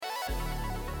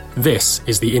This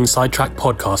is the Inside Track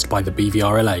podcast by the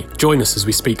BVRLA. Join us as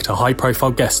we speak to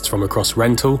high-profile guests from across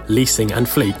rental, leasing and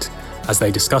fleet as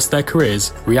they discuss their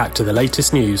careers, react to the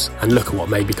latest news and look at what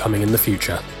may be coming in the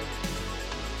future.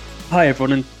 Hi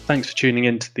everyone, and thanks for tuning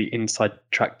in to the Inside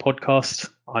Track podcast.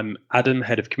 I'm Adam,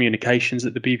 Head of Communications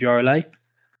at the BVRLA.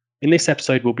 In this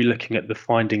episode, we'll be looking at the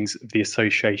findings of the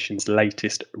association's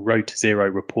latest Road to Zero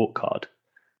report card.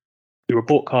 The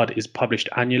report card is published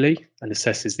annually and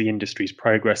assesses the industry's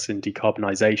progress in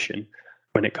decarbonisation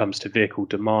when it comes to vehicle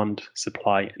demand,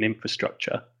 supply and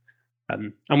infrastructure.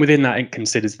 And within that, it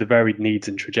considers the varied needs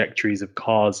and trajectories of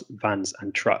cars, vans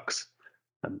and trucks,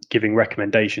 giving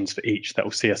recommendations for each that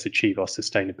will see us achieve our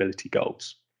sustainability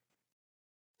goals.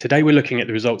 Today, we're looking at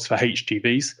the results for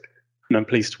HGVs, and I'm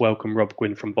pleased to welcome Rob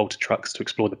Gwynn from Volta Trucks to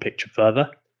explore the picture further.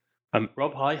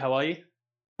 Rob, hi, how are you?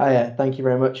 Hi, thank you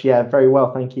very much. Yeah, very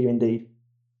well, thank you indeed.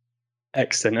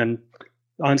 Excellent. And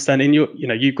I understand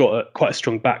you've got quite a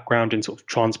strong background in sort of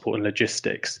transport and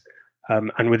logistics.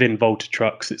 And within Volta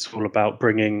Trucks, it's all about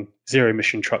bringing zero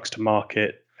emission trucks to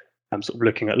market, sort of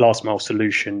looking at last mile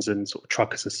solutions and sort of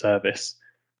truck as a service.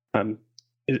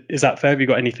 Is that fair? Have you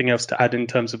got anything else to add in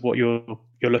terms of what you're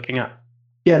looking at?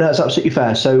 Yeah, no, that's absolutely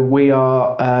fair. So we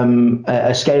are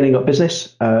a scaling up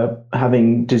business,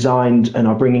 having designed and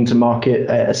are bringing to market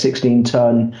a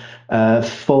 16-ton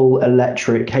full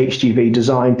electric HGV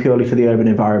designed purely for the urban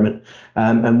environment.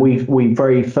 And we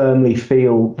very firmly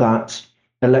feel that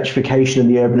electrification in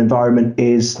the urban environment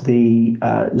is the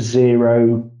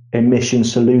zero emission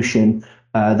solution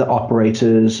that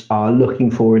operators are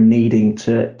looking for and needing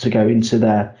to go into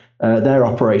their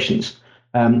operations.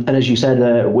 And as you said,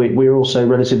 we're also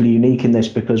relatively unique in this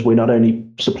because we're not only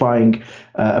supplying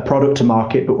a product to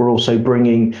market, but we're also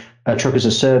bringing a truck as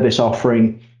a service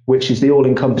offering, which is the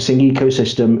all-encompassing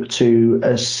ecosystem to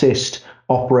assist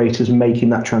operators making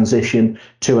that transition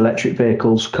to electric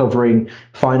vehicles, covering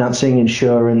financing,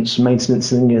 insurance,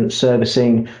 maintenance and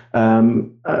servicing,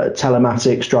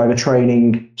 telematics, driver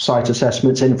training, site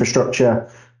assessments, infrastructure,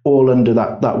 all under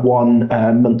that one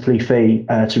monthly fee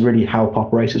to really help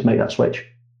operators make that switch.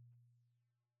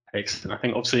 Excellent. I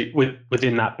think obviously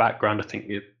within that background, I think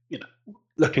you're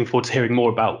looking forward to hearing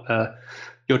more about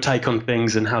your take on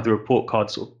things and how the report card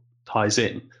sort of ties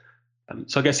in.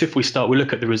 So I guess if we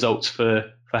look at the results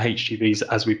for HGVs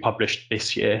as we published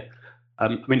this year.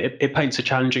 It paints a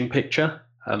challenging picture.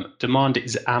 Demand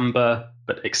is amber,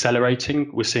 but accelerating.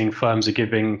 We're seeing firms are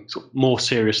giving sort of more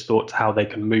serious thought to how they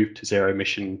can move to zero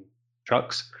emission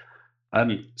trucks.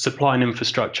 Supply and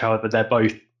infrastructure, however, they're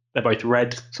both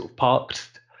red, sort of parked.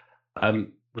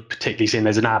 We're particularly seeing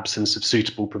there's an absence of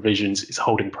suitable provisions. It's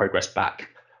holding progress back.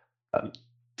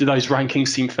 Do those rankings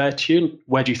seem fair to you?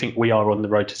 Where do you think we are on the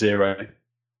road to zero?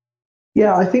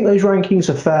 Yeah, I think those rankings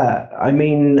are fair. I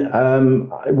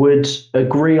would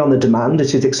agree on the demand.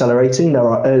 It is accelerating. There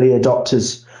are early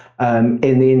adopters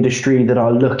in the industry that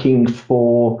are looking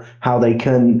for how they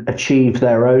can achieve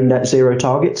their own net zero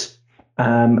targets.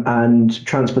 And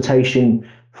transportation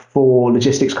for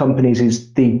logistics companies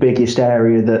is the biggest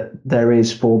area that there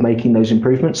is for making those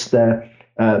improvements. They're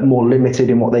more limited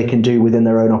in what they can do within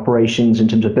their own operations in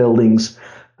terms of buildings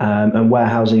and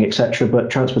warehousing, etc. But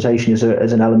transportation is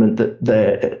an element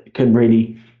that can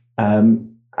really,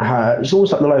 it's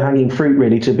almost like the low-hanging fruit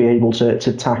really to be able to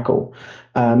tackle.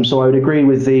 So I would agree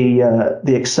with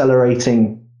the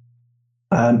accelerating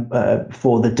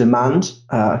for the demand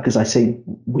because I think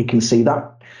we can see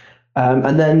that.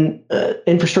 And then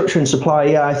infrastructure and supply.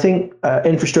 Yeah, I think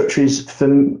infrastructure is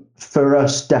for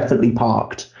us definitely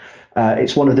parked.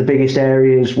 It's one of the biggest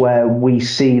areas where we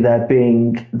see there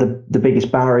being the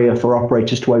biggest barrier for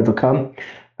operators to overcome.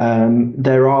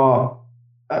 There are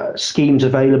schemes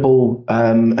available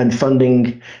and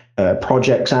funding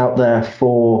projects out there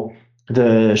for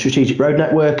the strategic road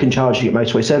network and charging at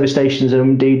motorway service stations, and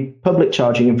indeed public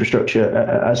charging infrastructure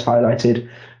as highlighted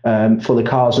for the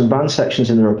cars and van sections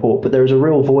in the report. But there is a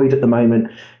real void at the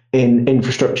moment in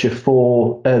infrastructure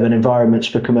for urban environments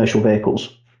for commercial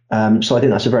vehicles. So I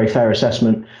think that's a very fair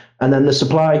assessment. And then the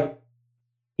supply,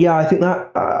 yeah, I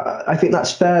think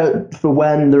that's fair for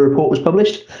when the report was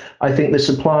published. I think the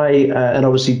supply, and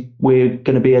obviously we're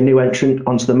going to be a new entrant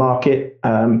onto the market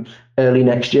early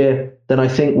next year. Then I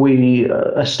think we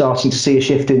are starting to see a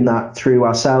shift in that through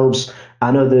ourselves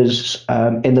and others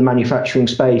in the manufacturing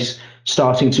space,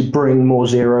 starting to bring more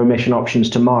zero emission options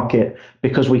to market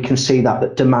because we can see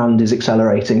that demand is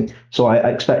accelerating. So I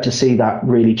expect to see that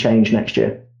really change next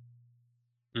year.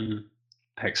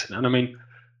 Excellent. And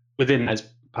within as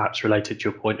perhaps related to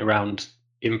your point around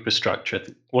infrastructure,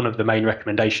 one of the main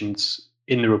recommendations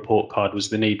in the report card was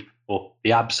the need or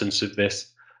the absence of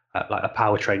this like a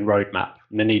powertrain roadmap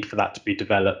and the need for that to be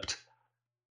developed.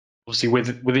 Obviously,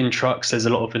 within trucks, there's a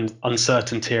lot of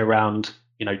uncertainty around,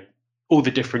 all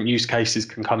the different use cases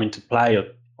can come into play.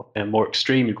 They're more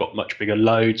extreme. You've got much bigger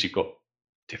loads. You've got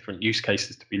different use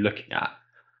cases to be looking at.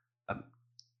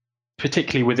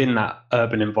 Particularly within that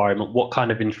urban environment, what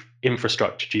kind of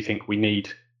infrastructure do you think we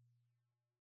need?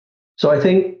 So I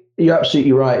think you're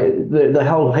absolutely right. The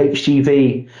whole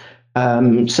HGV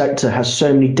sector has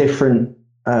so many different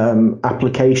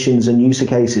applications and use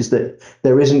cases that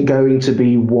there isn't going to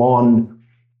be one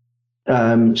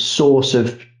source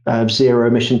of zero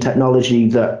emission technology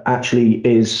that actually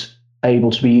is able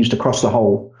to be used across the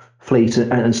whole fleet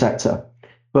and sector.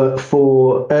 But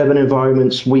for urban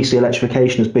environments, we see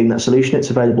electrification as being that solution. It's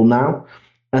available now.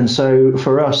 And so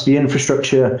for us, the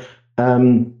infrastructure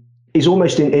is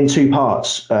almost in two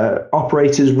parts.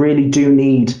 Operators really do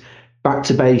need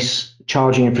back-to-base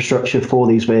charging infrastructure for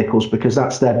these vehicles because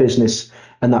that's their business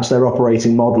and that's their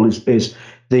operating model is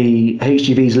the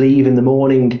HGVs leave in the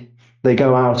morning, they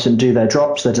go out and do their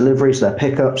drops, their deliveries, their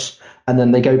pickups, and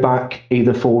then they go back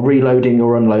either for reloading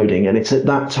or unloading. And it's at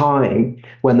that time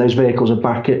when those vehicles are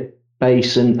back at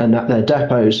base and at their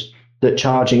depots that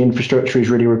charging infrastructure is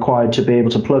really required to be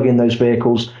able to plug in those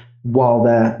vehicles while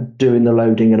they're doing the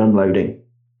loading and unloading.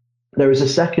 There is a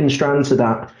second strand to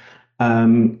that,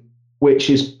 which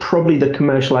is probably the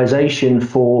commercialization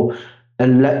for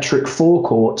electric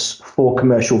forecourts for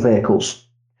commercial vehicles.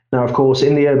 Now, of course,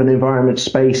 in the urban environment,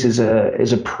 space is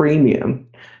a premium,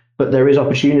 but there is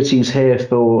opportunities here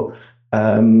for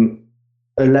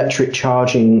electric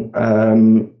charging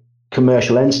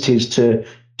commercial entities to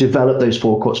develop those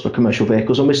forecourts for commercial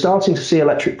vehicles. And we're starting to see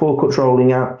electric forecourts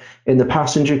rolling out in the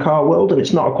passenger car world, and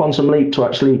it's not a quantum leap to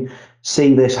actually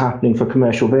see this happening for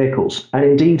commercial vehicles. And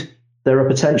indeed, there are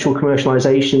potential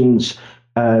commercializations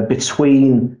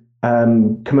between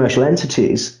commercial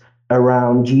entities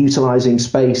around utilizing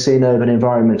space in urban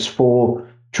environments for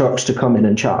trucks to come in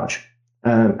and charge.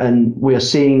 And we are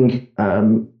seeing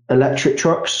electric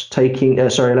trucks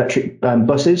electric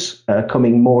buses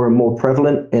coming more and more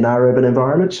prevalent in our urban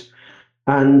environments.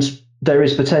 And there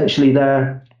is potentially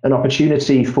there an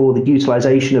opportunity for the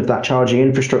utilization of that charging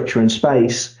infrastructure and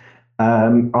space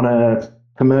on a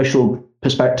commercial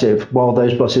perspective while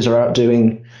those buses are out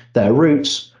doing their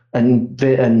routes and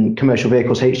commercial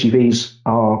vehicles, HGVs,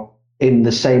 are in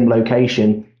the same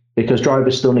location because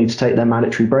drivers still need to take their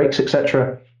mandatory breaks,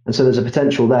 etc. And so there's a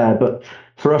potential there. But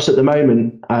for us at the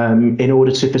moment, in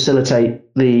order to facilitate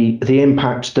the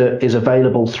impact that is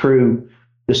available through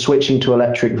the switching to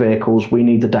electric vehicles, we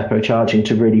need the depot charging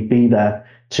to really be there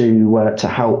to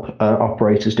help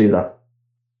operators do that.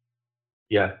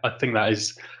 Yeah, I think that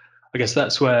is, I guess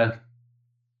that's where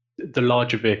the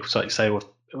larger vehicles, like you say,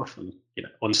 often,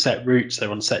 on set routes,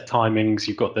 they're on set timings,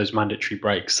 you've got those mandatory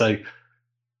breaks. So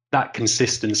that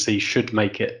consistency should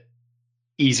make it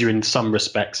easier in some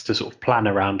respects to sort of plan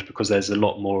around because there's a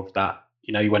lot more of that.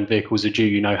 When vehicles are due,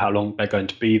 you know how long they're going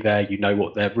to be there, you know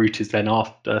what their route is then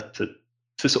after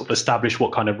to sort of establish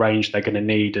what kind of range they're going to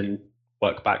need and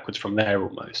work backwards from there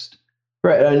almost.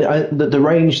 Right, and the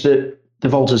range that the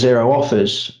Volta Zero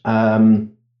offers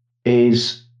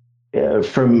is,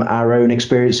 from our own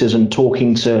experiences and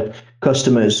talking to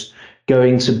customers,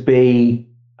 going to be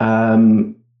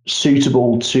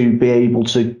suitable to be able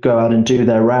to go out and do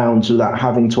their rounds without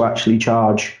having to actually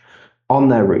charge on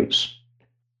their routes,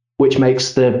 which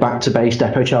makes the back-to-base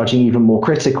depot charging even more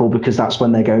critical because that's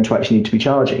when they're going to actually need to be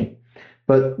charging.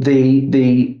 But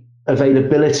the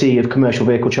availability of commercial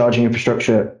vehicle charging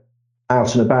infrastructure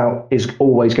out and about is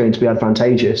always going to be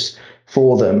advantageous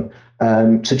for them,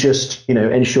 to just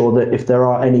ensure that if there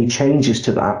are any changes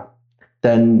to that,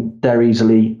 then they're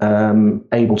easily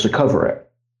able to cover it.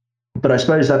 But I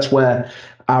suppose that's where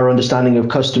our understanding of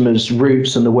customers'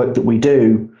 routes and the work that we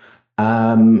do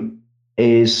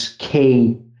is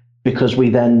key, because we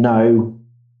then know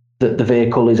that the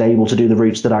vehicle is able to do the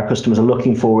routes that our customers are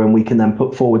looking for, and we can then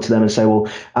put forward to them and say,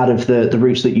 well, out of the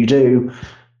routes that you do,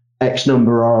 X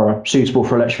number are suitable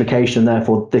for electrification,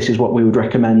 therefore this is what we would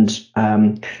recommend.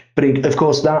 But of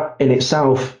course, that in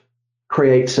itself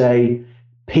creates a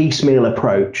piecemeal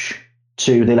approach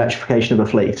to the electrification of a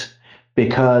fleet,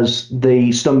 because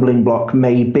the stumbling block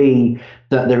may be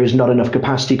that there is not enough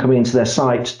capacity coming into their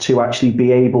site to actually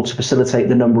be able to facilitate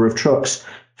the number of trucks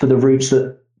for the routes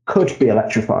that could be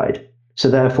electrified. So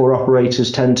therefore,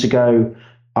 operators tend to go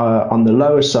on the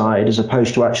lower side as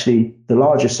opposed to actually the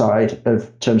larger side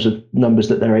of terms of numbers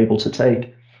that they're able to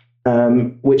take,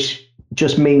 which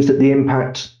just means that the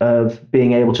impact of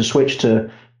being able to switch to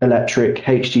electric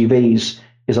HGVs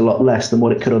is a lot less than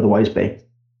what it could otherwise be.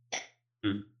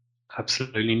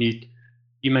 Absolutely. And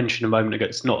you mentioned a moment ago,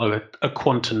 it's not a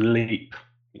quantum leap.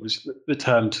 It was the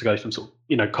term to go from sort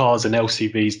of, cars and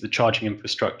LCVs, the charging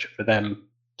infrastructure for them,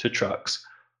 to trucks.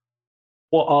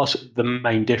 What are sort of the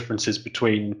main differences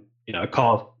between, a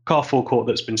car forecourt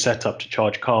that's been set up to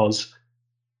charge cars,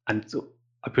 and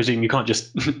I presume you can't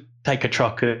just take a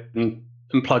truck and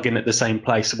plug in at the same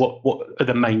place. What are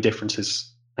the main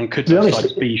differences, and could those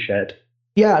sites be shared?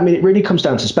 Yeah, I mean, it really comes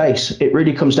down to space. It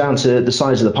really comes down to the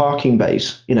size of the parking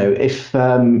bays.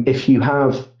 If you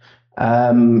have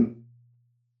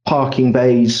parking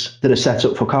bays that are set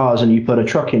up for cars and you put a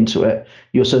truck into it,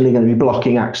 you're suddenly going to be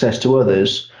blocking access to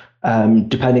others,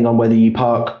 depending on whether you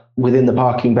park within the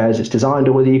parking bay as it's designed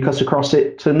or whether you cut across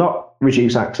it to not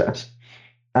reduce access.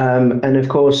 And of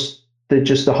course,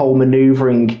 just the whole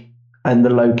manoeuvring and the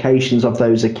locations of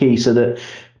those are key, so that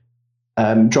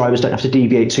drivers don't have to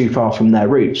deviate too far from their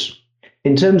routes.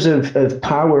 In terms of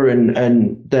power and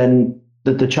then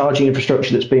the charging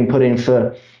infrastructure that's being put in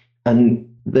and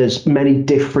there's many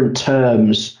different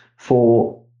terms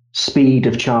for speed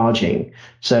of charging.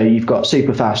 So you've got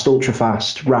super fast, ultra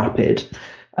fast, rapid,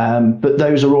 but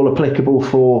those are all applicable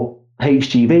for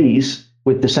HGVs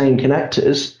with the same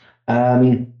connectors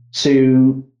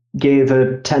to give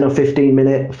a 10 or 15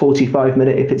 minute, 45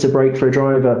 minute, if it's a break for a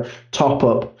driver, top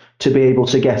up to be able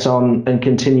to get on and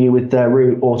continue with their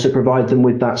route, or to provide them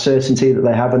with that certainty that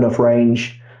they have enough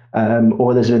range,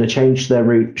 or there's been a change to their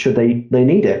route should they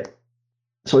need it.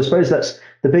 So I suppose that's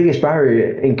the biggest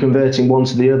barrier in converting one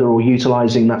to the other, or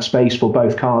utilizing that space for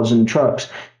both cars and trucks,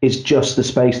 is just the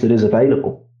space that is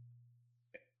available.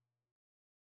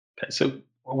 Okay, so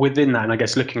within that, and I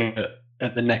guess looking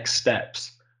at the next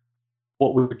steps,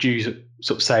 what would you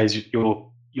sort of say is your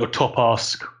top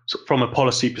ask from a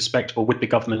policy perspective, or with the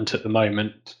government at the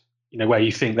moment, where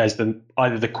you think there's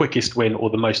either the quickest win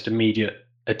or the most immediate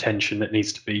attention that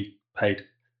needs to be paid?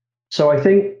 So I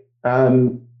think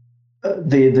the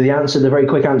very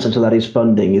quick answer to that is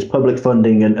funding, is public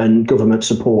funding and government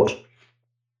support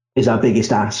is our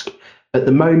biggest ask. At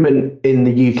the moment in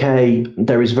the UK,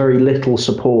 there is very little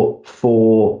support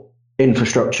for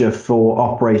infrastructure for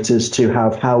operators to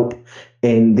have help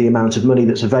in the amount of money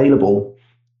that's available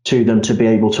to them to be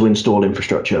able to install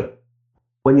infrastructure.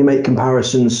 When you make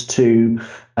comparisons to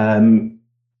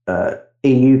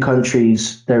EU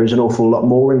countries, there is an awful lot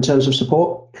more in terms of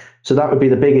support. So that would be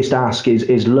the biggest ask,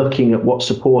 is looking at what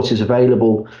support is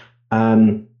available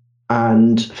and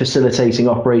facilitating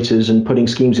operators and putting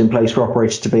schemes in place for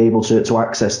operators to be able to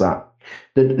access that.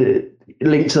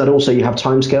 Linked to that also, you have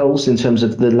timescales in terms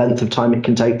of the length of time it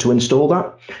can take to install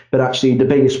that. But actually, the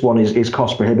biggest one is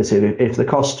cost prohibitive. If the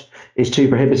cost is too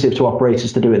prohibitive to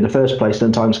operators to do it in the first place,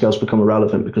 then timescales become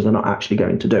irrelevant because they're not actually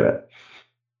going to do it.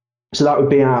 So that would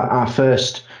be our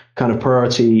first kind of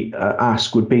priority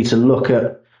ask, would be to look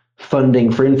at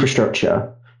funding for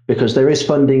infrastructure, because there is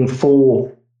funding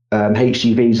for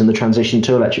HGVs and the transition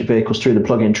to electric vehicles through the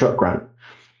plug-in truck grant.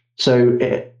 So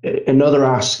another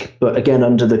ask, but again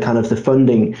under the kind of the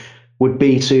funding, would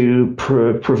be to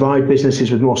provide businesses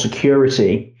with more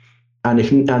security, and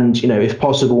if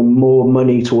possible, more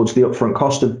money towards the upfront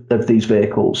cost of these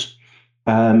vehicles,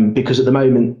 because at the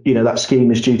moment, that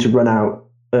scheme is due to run out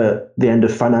at the end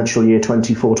of financial year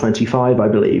 24-25, I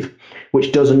believe,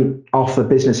 which doesn't offer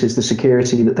businesses the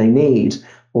security that they need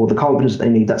or the confidence that they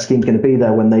need. That scheme's going to be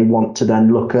there when they want to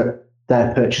then look at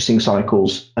their purchasing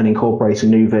cycles and incorporating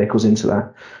new vehicles into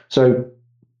that. So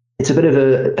it's a bit of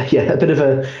a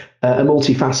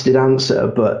multifaceted answer,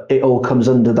 but it all comes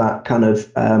under that kind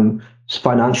of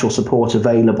financial support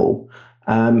available.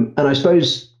 And I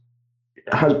suppose,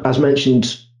 as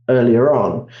mentioned earlier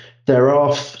on, there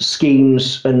are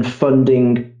schemes and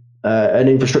funding and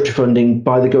infrastructure funding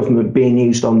by the government being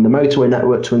used on the motorway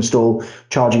network to install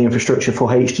charging infrastructure for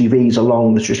HGVs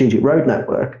along the strategic road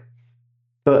network.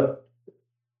 But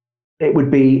it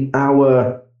would be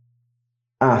our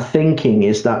thinking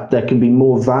is that there can be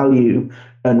more value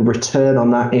and return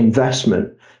on that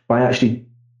investment by actually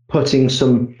putting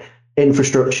some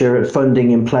infrastructure funding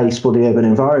in place for the urban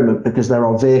environment, because there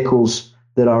are vehicles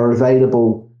that are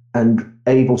available and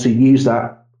able to use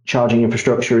that charging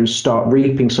infrastructure and start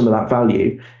reaping some of that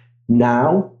value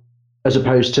now, as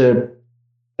opposed to,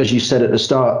 as you said at the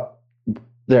start,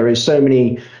 there is so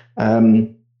many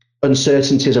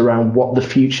uncertainties around what the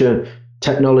future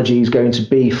technology is going to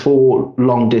be for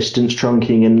long distance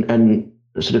trunking and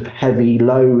sort of heavy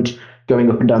load going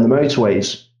up and down the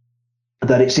motorways,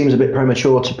 that it seems a bit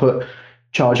premature to put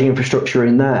charging infrastructure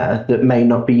in there that may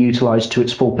not be utilized to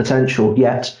its full potential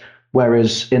yet.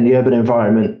 Whereas in the urban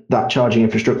environment, that charging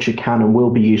infrastructure can and will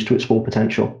be used to its full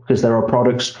potential, because there are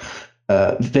products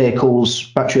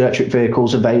vehicles, battery electric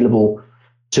vehicles available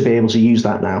to be able to use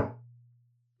that now.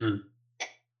 Mm.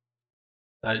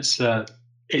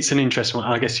 It's an interesting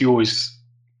one. I guess you always,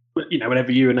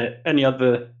 whenever you and any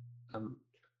other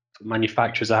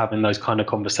manufacturers are having those kind of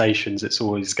conversations, it's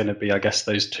always going to be, I guess,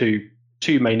 those two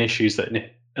main issues that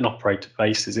an operator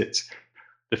faces. It's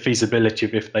the feasibility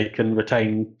of if they can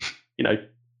retain, the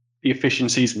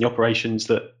efficiencies and the operations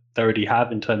that they already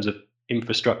have in terms of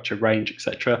infrastructure, range,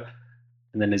 etc.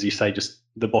 And then, as you say, just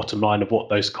the bottom line of what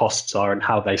those costs are and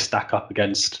how they stack up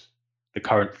against the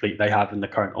current fleet they have and the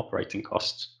current operating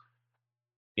costs.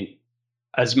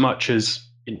 As much as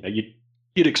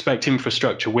you'd expect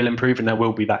infrastructure will improve and there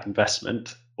will be that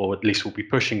investment, or at least we'll be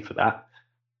pushing for that.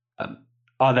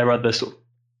 Are there other sort of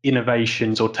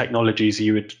innovations or technologies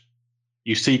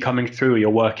you see coming through or you're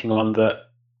working on that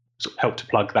sort of help to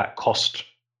plug that cost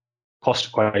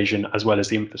equation as well as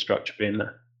the infrastructure being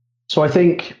there? So I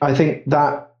think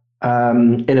that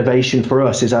innovation for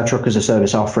us is our truck as a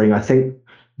service offering. I think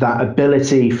that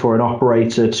ability for an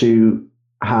operator to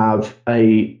have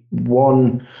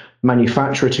one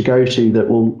manufacturer to go to that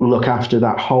will look after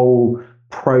that whole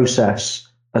process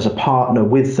as a partner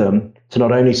with them to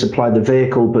not only supply the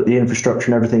vehicle but the infrastructure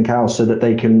and everything else, so that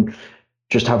they can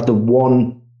just have the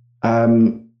one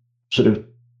sort of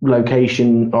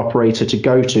location operator to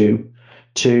go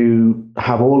to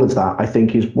have all of that, I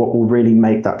think is what will really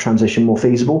make that transition more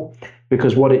feasible.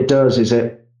 Because what it does is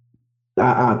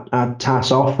our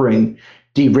TAS offering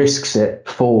de-risks it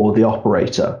for the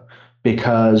operator,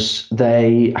 because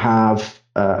they have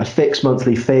a fixed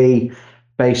monthly fee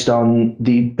based on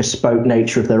the bespoke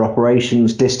nature of their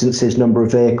operations, distances, number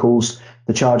of vehicles,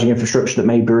 the charging infrastructure that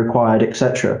may be required,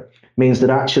 etc. Means that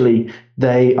actually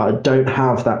they don't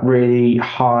have that really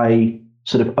high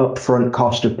sort of upfront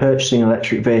cost of purchasing an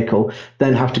electric vehicle,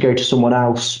 then have to go to someone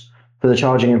else for the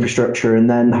charging infrastructure, and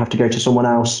then have to go to someone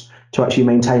else to actually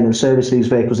maintain and service these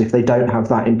vehicles if they don't have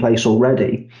that in place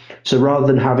already. So rather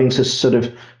than having to sort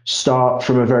of start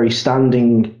from a very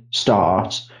standing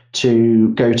start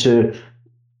to go to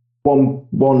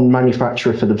one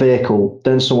manufacturer for the vehicle,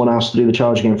 then someone else to do the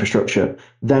charging infrastructure,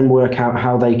 then work out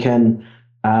how they can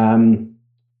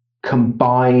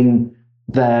combine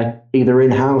their either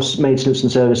in-house maintenance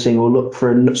and servicing or look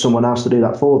for someone else to do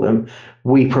that for them.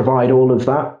 We provide all of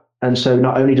that. And so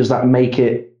not only does that make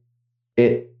it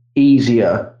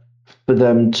easier for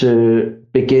them to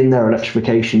begin their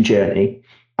electrification journey,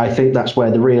 I think that's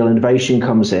where the real innovation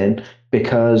comes in,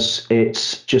 because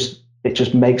it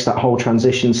just makes that whole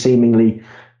transition seemingly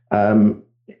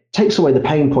takes away the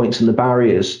pain points and the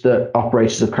barriers that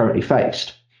operators have currently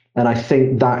faced. And I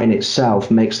think that in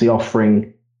itself makes the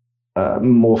offering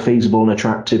more feasible and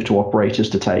attractive to operators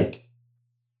to take.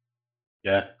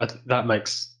 Yeah, that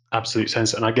makes absolute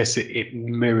sense. And I guess it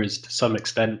mirrors to some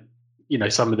extent,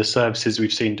 some of the services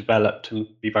we've seen developed and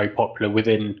be very popular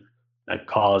within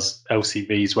cars,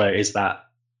 LCVs, where it is that,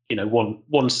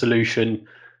 one solution,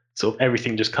 sort of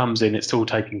everything just comes in, it's all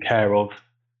taken care of.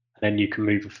 And then you can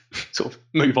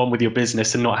move on with your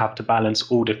business and not have to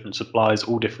balance all different suppliers,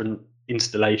 all different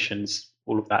installations,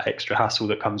 all of that extra hassle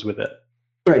that comes with it.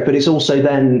 Right, but it's also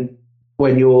then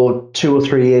when you're 2 or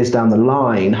 3 years down the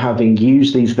line, having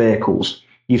used these vehicles,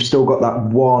 you've still got that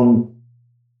one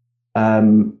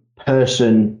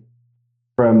person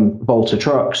from Volta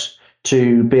Trucks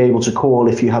to be able to call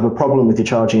if you have a problem with your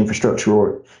charging infrastructure,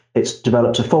 or it's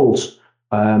developed a fault,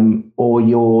 or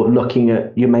you're looking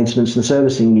at your maintenance and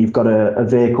servicing. You've got a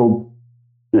vehicle,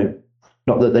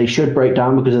 not that they should break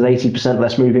down because there's 80%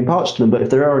 less moving parts to them, but if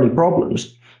there are any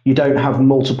problems, you don't have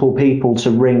multiple people to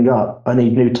ring up. I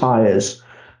need new tires.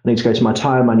 I need to go to my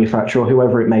tire manufacturer or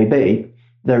whoever it may be.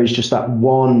 There is just that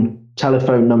one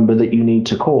telephone number that you need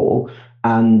to call,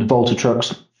 and Volta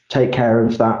Trucks take care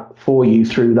of that for you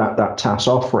through that TAS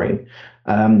offering.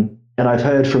 And I've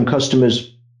heard from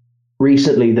customers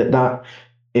recently that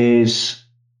is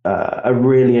a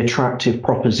really attractive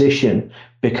proposition,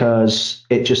 because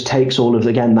it just takes all of,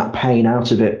 again, that pain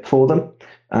out of it for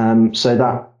them. So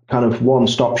that kind of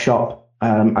one-stop shop,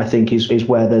 I think, is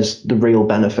where there's the real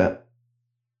benefit.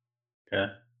 Yeah,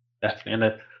 definitely.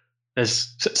 And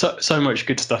there's so much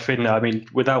good stuff in there. I mean,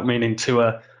 without meaning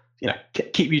to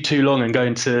keep you too long and go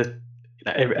into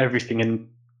everything in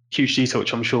huge detail,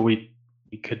 which I'm sure we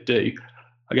could do,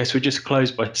 I guess we just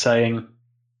close by saying,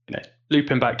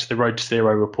 looping back to the Road to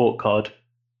Zero report card,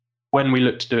 when we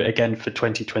look to do it again for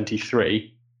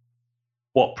 2023,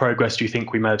 what progress do you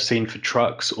think we may have seen for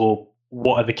trucks, or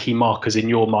what are the key markers in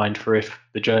your mind for if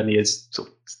the journey is sort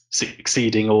of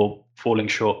succeeding or falling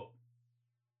short?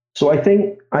 So I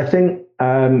think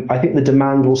the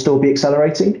demand will still be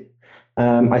accelerating.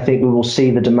 I think we will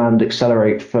see the demand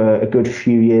accelerate for a good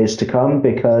few years to come,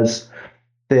 because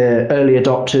the early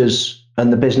adopters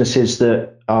and the businesses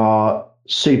that are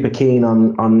super keen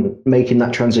on making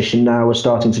that transition now are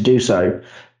starting to do so.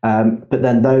 But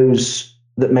then those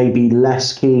that may be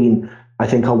less keen, I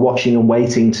think, are watching and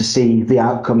waiting to see the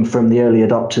outcome from the early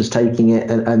adopters taking it,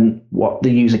 and what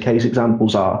the use case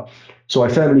examples are. So I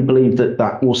firmly believe that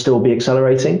that will still be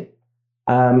accelerating.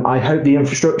 I hope the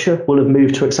infrastructure will have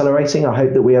moved to accelerating. I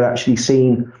hope that we have actually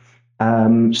seen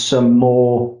some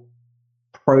more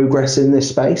progress in this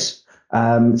space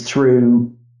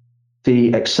through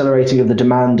the accelerating of the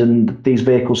demand and these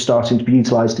vehicles starting to be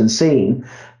utilized and seen.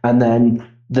 And then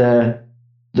the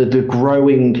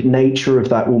growing nature of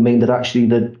that will mean that actually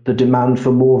the demand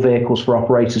for more vehicles for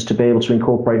operators to be able to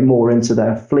incorporate more into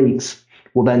their fleets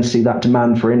will then see that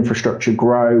demand for infrastructure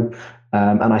grow.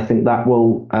 And I think that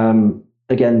will,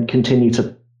 again, continue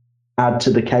to add to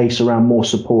the case around more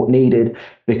support needed,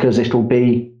 because it won't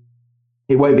be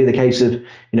the case of,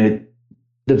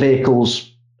 the vehicles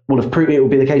it will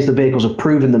be the case the vehicles have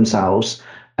proven themselves,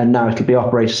 and now it'll be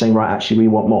operators saying, right, actually, we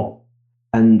want more.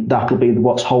 And that'll be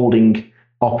what's holding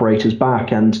operators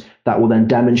back. And that will then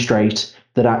demonstrate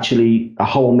that actually a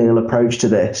whole meal approach to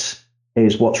this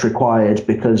is what's required,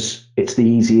 because it's the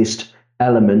easiest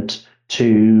element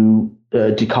to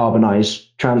decarbonize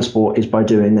transport, is by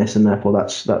doing this. And therefore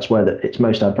that's where it's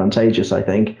most advantageous, I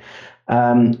think.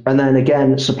 And then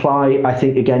again, supply, I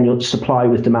think, again, your supply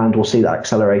with demand will see that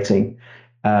accelerating.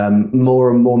 More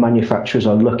and more manufacturers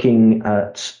are looking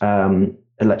at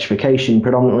electrification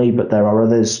predominantly, but there are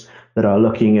others that are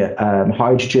looking at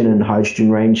hydrogen and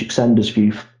hydrogen range extenders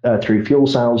through fuel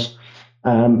cells.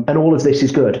 And all of this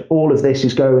is good. All of this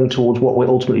is going towards what we're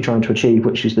ultimately trying to achieve,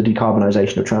 which is the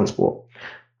decarbonisation of transport.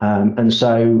 And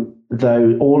so,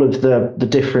 though all of the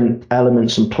different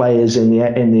elements and players in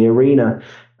the arena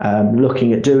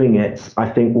looking at doing it, I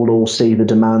think we'll all see the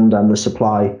demand and the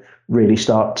supply really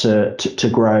start to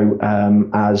grow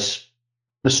as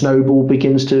the snowball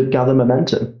begins to gather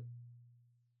momentum.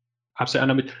 Absolutely.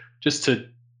 And I mean, just to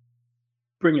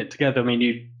bring it together, I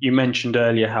mean, you mentioned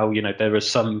earlier how, there are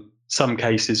some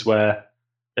cases where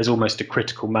there's almost a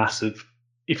critical mass of,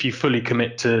 if you fully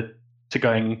commit to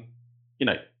going,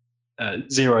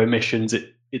 zero emissions,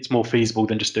 it's more feasible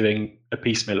than just doing a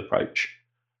piecemeal approach.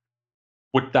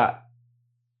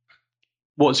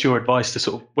 What's your advice to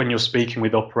sort of, when you're speaking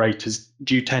with operators,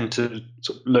 do you tend to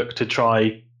sort of look to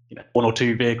try one or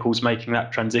two vehicles making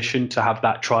that transition to have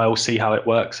that trial, see how it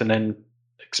works, and then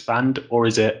expand? Or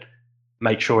is it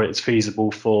make sure it's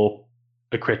feasible for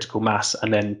a critical mass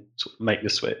and then sort of make the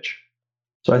switch?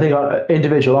 So I think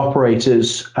individual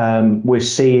operators, we're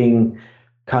seeing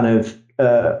kind of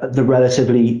the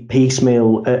relatively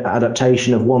piecemeal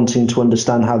adaptation of wanting to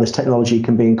understand how this technology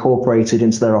can be incorporated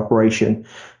into their operation,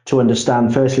 to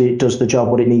understand, firstly, it does the job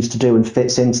what it needs to do and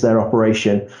fits into their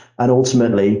operation, and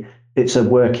ultimately it's a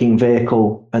working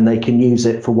vehicle and they can use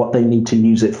it for what they need to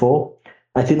use it for.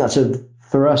 I think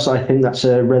for us, I think that's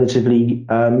a relatively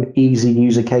easy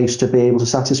user case to be able to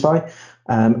satisfy.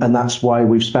 And that's why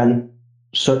we've spent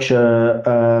such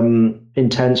a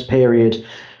intense period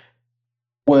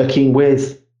working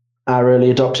with our early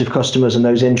adoptive customers and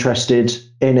those interested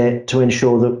in it, to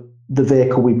ensure that the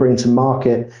vehicle we bring to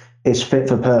market is fit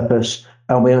for purpose,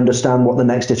 and we understand what the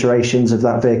next iterations of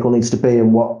that vehicle needs to be,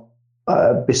 and what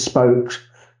bespoke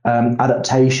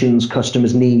adaptations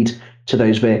customers need to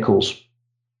those vehicles.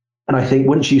 And I think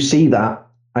once you see that,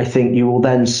 I think you will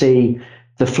then see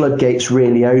the floodgates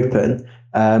really open,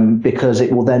 because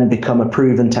it will then become a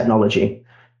proven technology.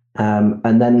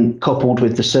 And then coupled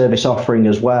with the service offering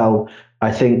as well,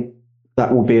 I think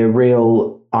that will be a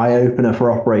real eye-opener for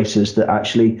operators, that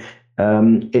actually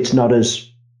it's not as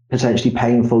potentially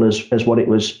painful as what it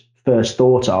was first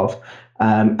thought of.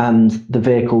 And the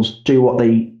vehicles do what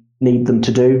they need them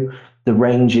to do. The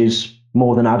range is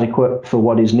more than adequate for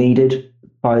what is needed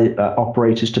by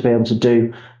operators to be able to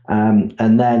do.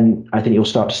 And then I think you'll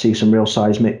start to see some real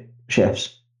seismic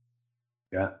shifts.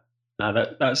 Yeah, no,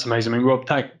 that's amazing. I mean, Rob,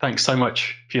 thanks so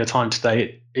much for your time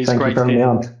today. Thank you for having me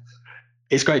on.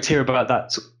 It's great to hear about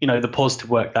that, the positive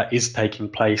work that is taking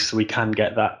place, so we can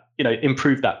get that,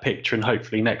 improve that picture, and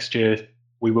hopefully next year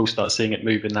we will start seeing it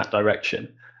move in that direction.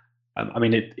 I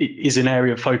mean, it is an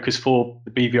area of focus for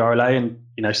the BVRLA,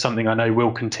 and something I know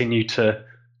we'll continue to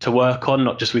work on,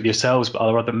 not just with yourselves but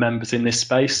other members in this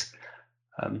space.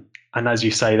 And as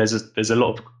you say, there's a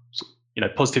lot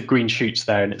of positive green shoots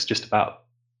there, and it's just about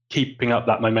keeping up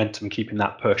that momentum, keeping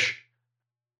that push.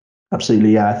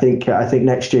 Absolutely, yeah. I think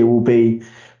next year will be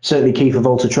certainly key for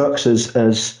Volta Trucks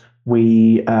as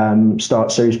we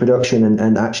start series production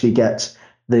and actually get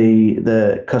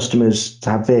the customers to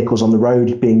have vehicles on the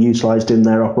road being utilised in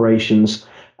their operations.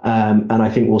 And I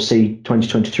think we'll see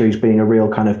 2023 as being a real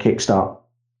kind of kickstart.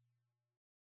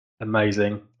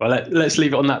 Amazing. Well, let's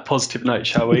leave it on that positive note,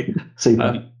 shall we?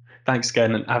 Super. Thanks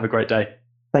again, and have a great day.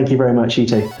 Thank you very much, you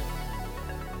too.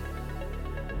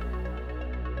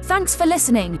 Thanks for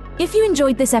listening. If you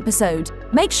enjoyed this episode,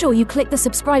 make sure you click the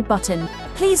subscribe button.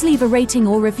 Please leave a rating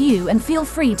or review and feel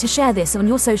free to share this on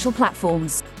your social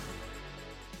platforms.